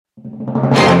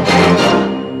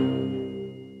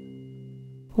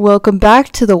Welcome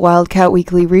back to the Wildcat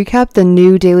Weekly Recap, the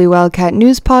new daily Wildcat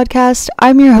News podcast.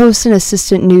 I'm your host and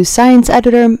assistant news science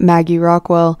editor, Maggie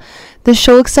Rockwell. This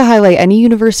show looks to highlight any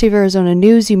University of Arizona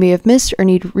news you may have missed or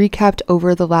need recapped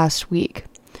over the last week.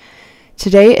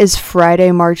 Today is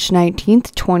Friday, March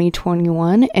 19th,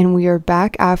 2021, and we are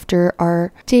back after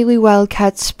our daily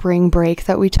Wildcat spring break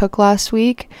that we took last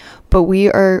week, but we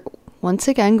are once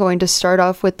again going to start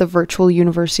off with the virtual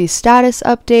university status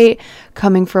update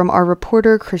coming from our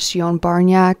reporter, Christian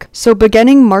Barniak. So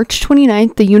beginning March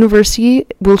 29th, the university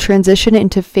will transition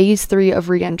into phase 3 of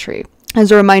reentry.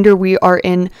 As a reminder, we are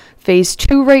in phase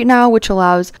 2 right now, which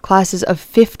allows classes of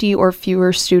 50 or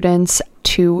fewer students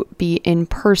to be in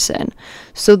person.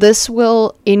 So this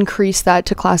will increase that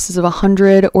to classes of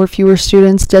 100 or fewer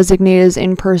students designated as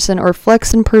in-person or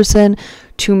flex in-person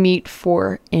to meet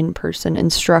for in-person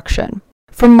instruction.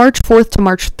 From March 4th to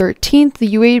March 13th, the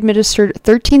UA administered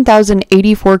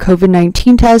 13,084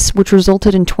 COVID-19 tests, which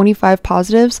resulted in 25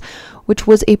 positives, which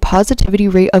was a positivity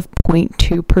rate of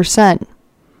 0.2%.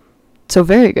 So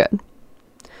very good.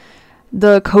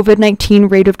 The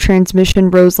COVID-19 rate of transmission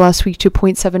rose last week to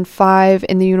 0.75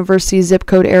 in the university zip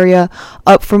code area,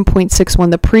 up from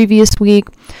 0.61 the previous week.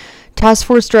 Task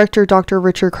Force Director Dr.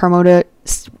 Richard Carmona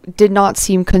did not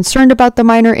seem concerned about the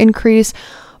minor increase,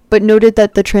 but noted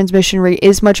that the transmission rate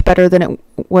is much better than it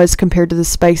was compared to the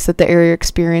spikes that the area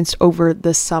experienced over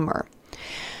the summer.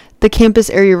 The Campus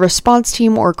Area Response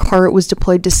Team, or CART, was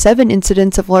deployed to 7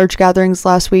 incidents of large gatherings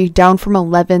last week, down from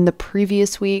 11 the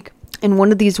previous week, and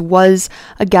one of these was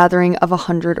a gathering of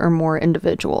 100 or more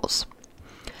individuals.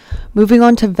 Moving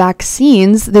on to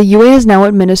vaccines, the UA has now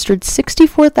administered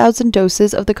 64,000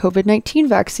 doses of the COVID-19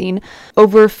 vaccine,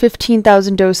 over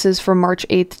 15,000 doses from March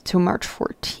 8th to March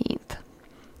 14th.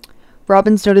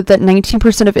 Robbins noted that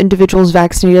 19% of individuals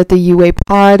vaccinated at the UA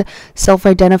pod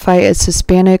self-identify as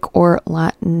Hispanic or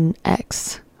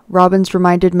Latinx. Robbins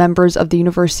reminded members of the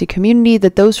university community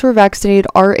that those who are vaccinated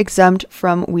are exempt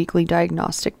from weekly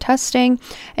diagnostic testing,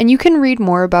 and you can read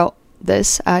more about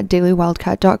this at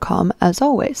dailywildcat.com as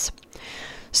always.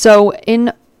 So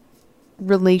in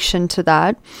relation to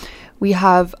that, we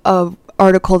have an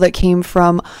article that came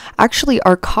from actually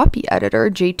our copy editor,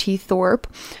 JT Thorpe,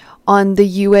 on the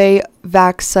UA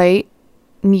vac site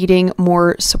needing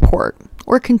more support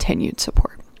or continued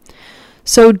support.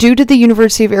 So due to the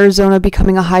University of Arizona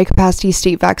becoming a high-capacity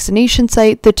state vaccination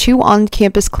site, the 2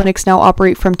 on-campus clinics now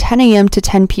operate from 10 a.m. to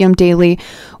 10 p.m. daily,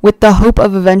 with the hope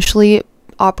of eventually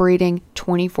operating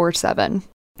 24/7.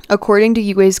 According to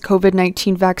UA's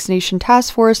COVID-19 vaccination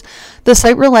task force, the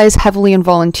site relies heavily on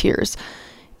volunteers.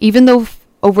 Even though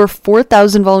over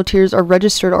 4,000 volunteers are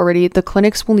registered already, the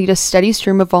clinics will need a steady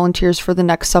stream of volunteers for the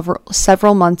next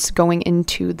several months going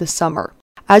into the summer.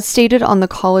 As stated on the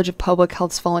College of Public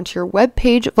Health's volunteer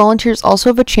webpage, volunteers also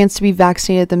have a chance to be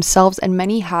vaccinated themselves, and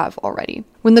many have already.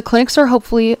 When the clinics are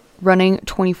hopefully running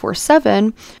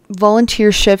 24/7,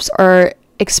 volunteer shifts are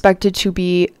expected to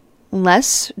be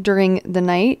less during the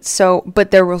night,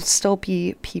 but there will still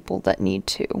be people that need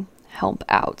to help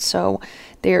out. So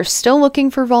they are still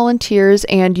looking for volunteers,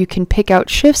 and you can pick out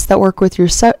shifts that work with your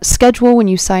schedule when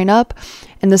you sign up.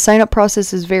 And the sign up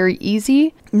process is very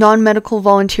easy. Non-medical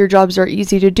volunteer jobs are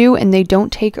easy to do, and they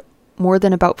don't take more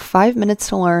than about 5 minutes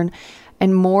to learn,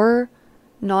 and more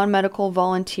non-medical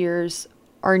volunteers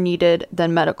are needed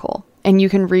than medical. And you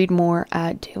can read more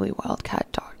at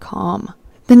dailywildcat.com.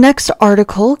 The next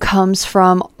article comes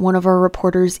from one of our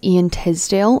reporters, Ian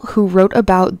Tisdale, who wrote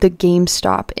about the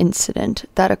GameStop incident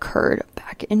that occurred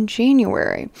back in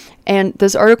January. And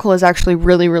this article is actually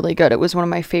really, really good. It was one of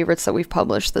my favorites that we've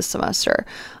published this semester.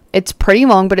 It's pretty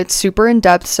long, but it's super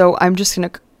in-depth, so I'm just going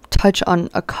to touch on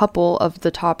a couple of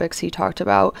the topics he talked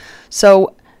about.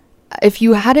 So if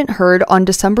you hadn't heard, on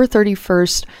December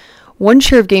 31st, one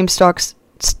share of GameStop's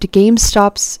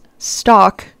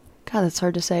stock, God, that's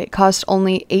hard to say, it cost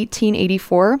only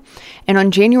 $18.84. And on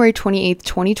January 28th,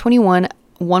 2021,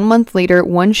 1 month later,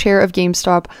 one share of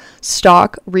GameStop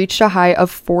stock reached a high of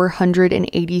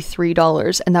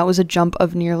 $483, and that was a jump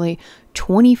of nearly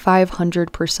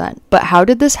 2,500%. But how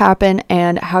did this happen,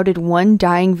 and how did one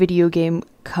dying video game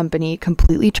company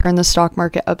completely turn the stock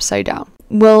market upside down?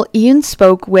 Well, Ian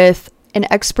spoke with an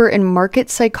expert in market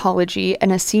psychology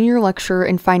and a senior lecturer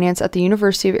in finance at the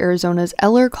University of Arizona's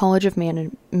Eller College of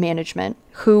Management,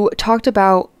 who talked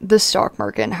about the stock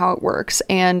market and how it works,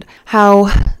 and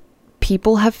how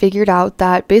people have figured out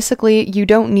that basically you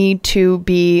don't need to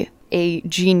be a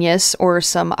genius or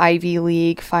some Ivy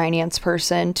League finance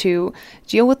person to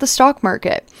deal with the stock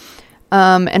market.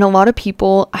 And a lot of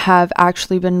people have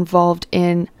actually been involved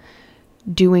in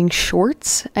doing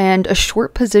shorts. And a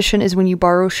short position is when you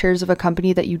borrow shares of a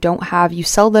company that you don't have, you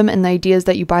sell them, and the idea is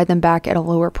that you buy them back at a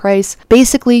lower price.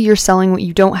 Basically, you're selling what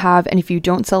you don't have, and if you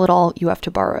don't sell it all, you have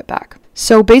to borrow it back.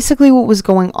 So basically what was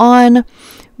going on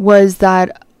was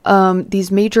that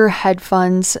these major hedge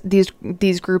funds,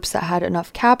 these groups that had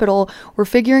enough capital, were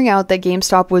figuring out that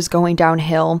GameStop was going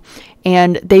downhill,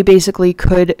 and they basically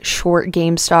could short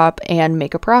GameStop and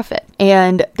make a profit.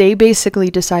 And they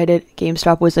basically decided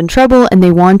GameStop was in trouble and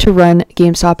they wanted to run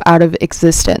GameStop out of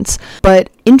existence. But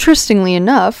interestingly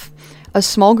enough, a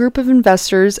small group of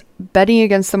investors betting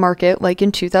against the market, like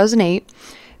in 2008,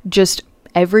 just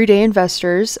everyday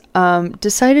investors,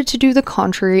 decided to do the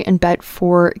contrary and bet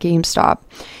for GameStop.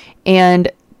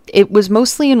 And it was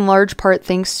mostly in large part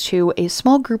thanks to a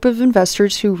small group of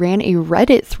investors who ran a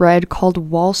Reddit thread called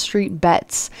Wall Street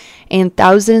Bets. And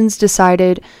thousands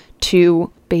decided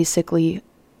to basically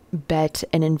bet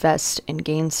and invest in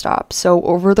GameStop. So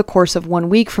over the course of 1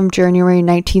 week, from January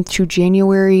 19th to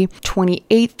January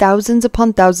 28th, thousands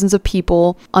upon thousands of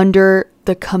people under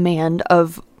the command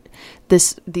of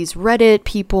these Reddit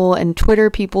people and Twitter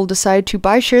people decided to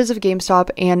buy shares of GameStop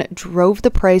and drove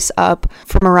the price up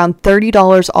from around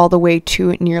 $30 all the way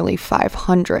to nearly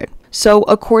 $500. So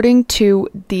according to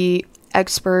the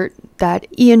expert that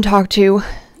Ian talked to,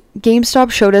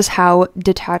 GameStop showed us how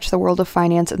detached the world of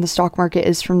finance and the stock market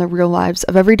is from the real lives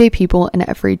of everyday people and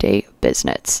everyday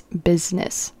business.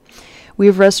 We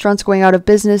have restaurants going out of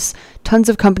business, tons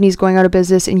of companies going out of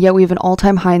business, and yet we have an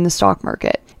all-time high in the stock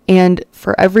market. And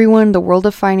for everyone, the world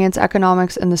of finance,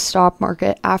 economics, and the stock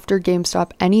market after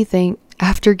GameStop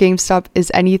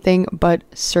is anything but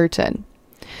certain.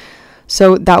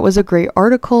 So that was a great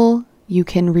article. You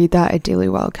can read that at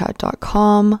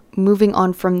dailywildcat.com. Moving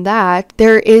on from that,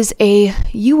 there is a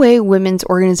UA women's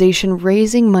organization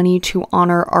raising money to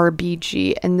honor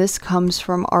RBG, and this comes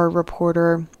from our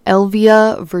reporter,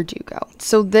 Elvia Verdugo.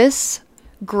 So this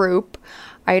group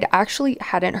I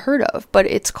hadn't heard of, but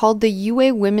it's called the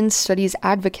UA Women's Studies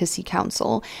Advocacy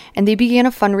Council, and they began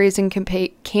a fundraising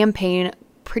campaign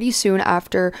pretty soon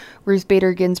after Ruth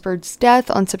Bader Ginsburg's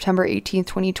death on September 18,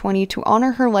 2020, to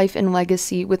honor her life and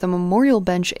legacy with a memorial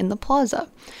bench in the plaza.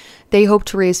 They hope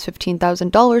to raise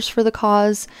 $15,000 for the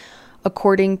cause,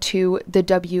 according to the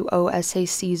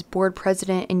WOSAC's board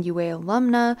president and UA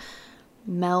alumna,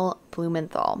 Mel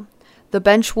Blumenthal. The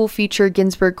bench will feature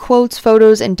Ginsburg quotes,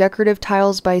 photos, and decorative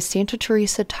tiles by Santa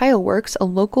Teresa Tile Works, a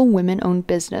local women-owned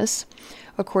business.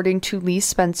 According to Lee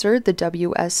Spencer, the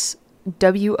WOSAC's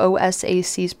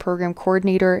program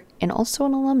coordinator and also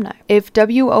an alumni. If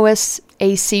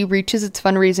WOSAC reaches its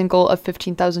fundraising goal of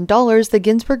 $15,000, the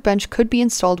Ginsburg bench could be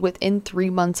installed within 3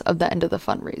 months of the end of the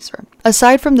fundraiser.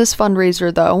 Aside from this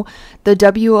fundraiser, though, the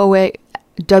WOSAC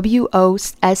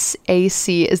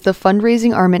is the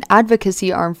fundraising arm and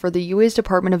advocacy arm for the UA's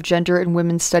Department of Gender and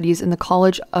Women's Studies in the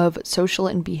College of Social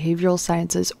and Behavioral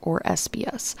Sciences, or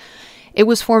SBS. It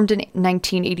was formed in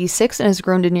 1986 and has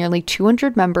grown to nearly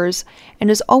 200 members and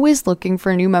is always looking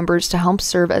for new members to help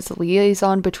serve as a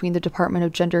liaison between the Department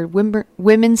of Gender and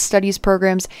Women's Studies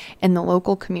programs and the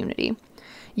local community.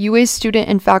 UA's student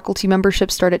and faculty membership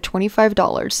start at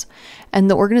 $25, and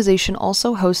the organization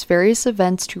also hosts various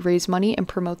events to raise money and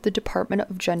promote the Department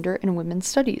of Gender and Women's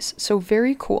Studies. So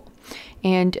very cool.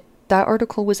 And that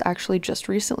article was actually just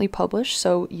recently published,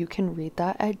 so you can read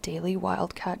that at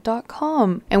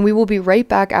dailywildcat.com. And we will be right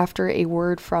back after a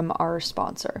word from our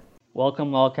sponsor.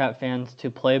 Welcome, Wildcat fans, to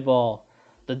Play Ball,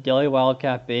 the Daily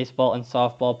Wildcat baseball and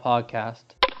softball podcast.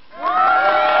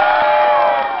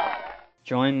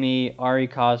 Join me, Ari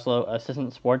Kozlow,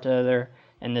 assistant sports editor,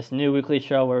 in this new weekly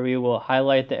show where we will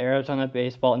highlight the Arizona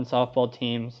baseball and softball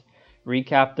teams,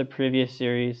 recap the previous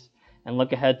series, and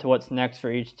look ahead to what's next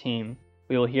for each team.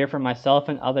 We will hear from myself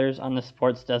and others on the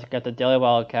sports desk at the Daily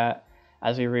Wildcat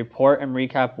as we report and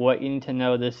recap what you need to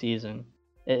know this season.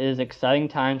 It is exciting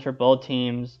times for both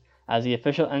teams, as the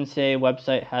official NCAA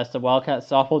website has the Wildcat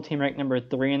softball team ranked number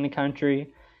 3 in the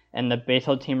country and the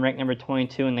baseball team ranked number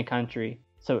 22 in the country,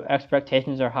 so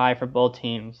expectations are high for both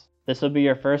teams. This will be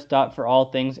your first stop for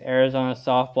all things Arizona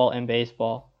softball and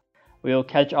baseball. We will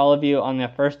catch all of you on the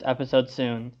first episode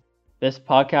soon. This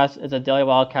podcast is a Daily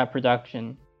Wildcat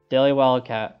production. Daily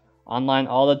Wildcat, online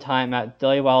all the time at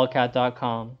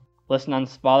dailywildcat.com. Listen on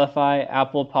Spotify,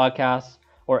 Apple Podcasts,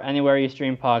 or anywhere you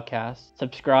stream podcasts.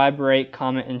 Subscribe, rate,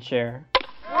 comment, and share.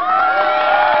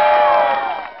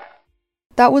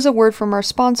 That was a word from our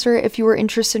sponsor. If you are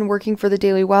interested in working for the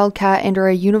Daily Wildcat and are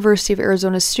a University of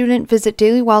Arizona student, visit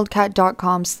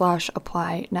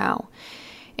dailywildcat.com/apply now.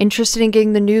 Interested in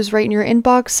getting the news right in your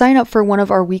inbox? Sign up for one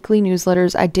of our weekly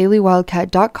newsletters at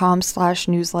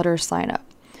dailywildcat.com/newsletter sign up.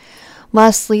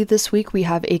 Lastly, this week we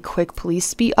have a quick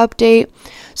police beat update.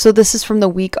 So this is from the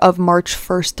week of March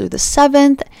 1st through the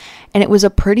 7th, and it was a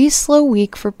pretty slow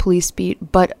week for police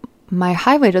beat, but my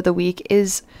highlight of the week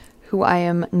is who I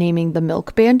am naming the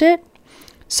Milk Bandit.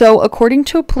 So according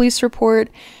to a police report,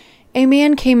 a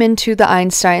man came into the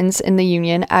Einsteins in the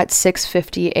Union at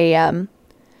 6:50 a.m.,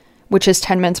 which is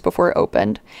 10 minutes before it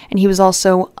opened, and he was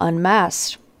also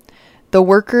unmasked. The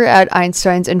worker at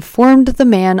Einstein's informed the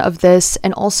man of this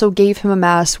and also gave him a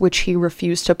mask which he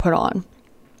refused to put on.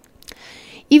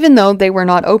 Even though they were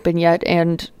not open yet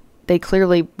and they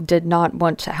clearly did not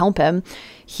want to help him,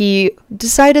 he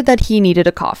decided that he needed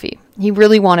a coffee. He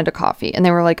really wanted a coffee, and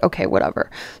they were like, okay,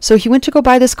 whatever. So he went to go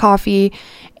buy this coffee,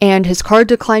 and his card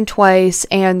declined twice,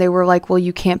 and they were like, well,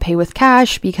 you can't pay with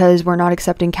cash because we're not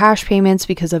accepting cash payments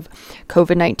because of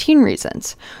COVID-19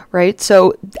 reasons, right?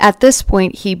 So at this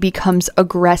point, he becomes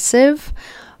aggressive,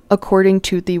 according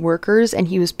to the workers, and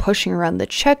he was pushing around the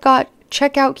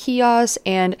checkout kiosk,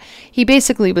 and he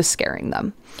basically was scaring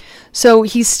them. So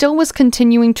he still was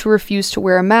continuing to refuse to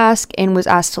wear a mask and was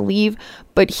asked to leave,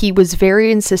 but he was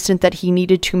very insistent that he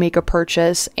needed to make a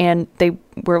purchase, and they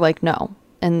were like, no,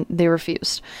 and they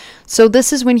refused. So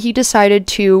this is when he decided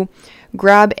to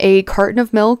grab a carton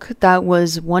of milk that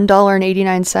was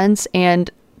 $1.89 and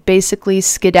basically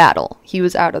skedaddle. He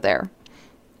was out of there.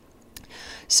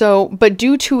 So, but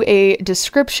due to a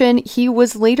description, he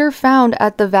was later found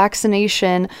at the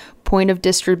vaccination point of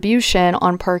distribution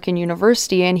on Park and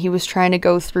University, and he was trying to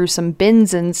go through some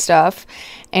bins and stuff,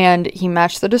 and he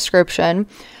matched the description.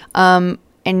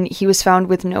 And he was found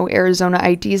with no Arizona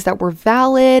IDs that were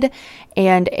valid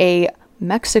and a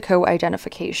Mexico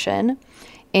identification.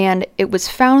 And it was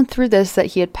found through this that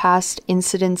he had passed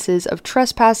incidences of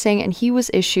trespassing, and he was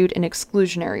issued an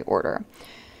exclusionary order.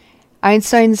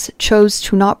 Einstein's chose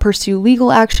to not pursue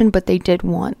legal action, but they did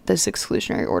want this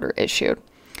exclusionary order issued.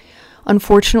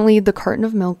 Unfortunately, the carton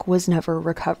of milk was never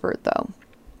recovered, though.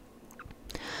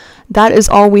 That is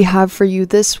all we have for you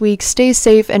this week. Stay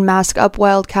safe and mask up,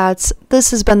 Wildcats.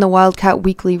 This has been the Wildcat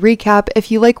Weekly Recap.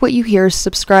 If you like what you hear,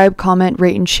 subscribe, comment,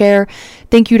 rate, and share.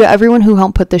 Thank you to everyone who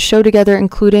helped put this show together,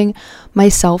 including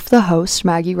myself, the host,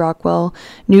 Maggie Rockwell,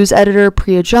 news editor,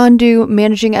 Priya Jandu,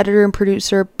 managing editor and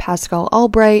producer, Pascal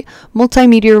Albright,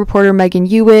 multimedia reporter, Megan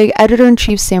Ewig,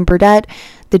 editor-in-chief, Sam Burdett,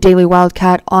 the Daily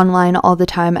Wildcat, online all the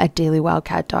time at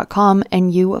dailywildcat.com,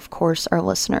 and you, of course, our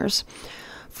listeners.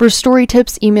 For story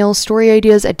tips, email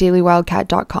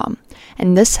storyideas@dailywildcat.com.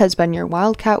 And this has been your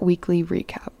Wildcat Weekly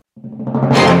Recap.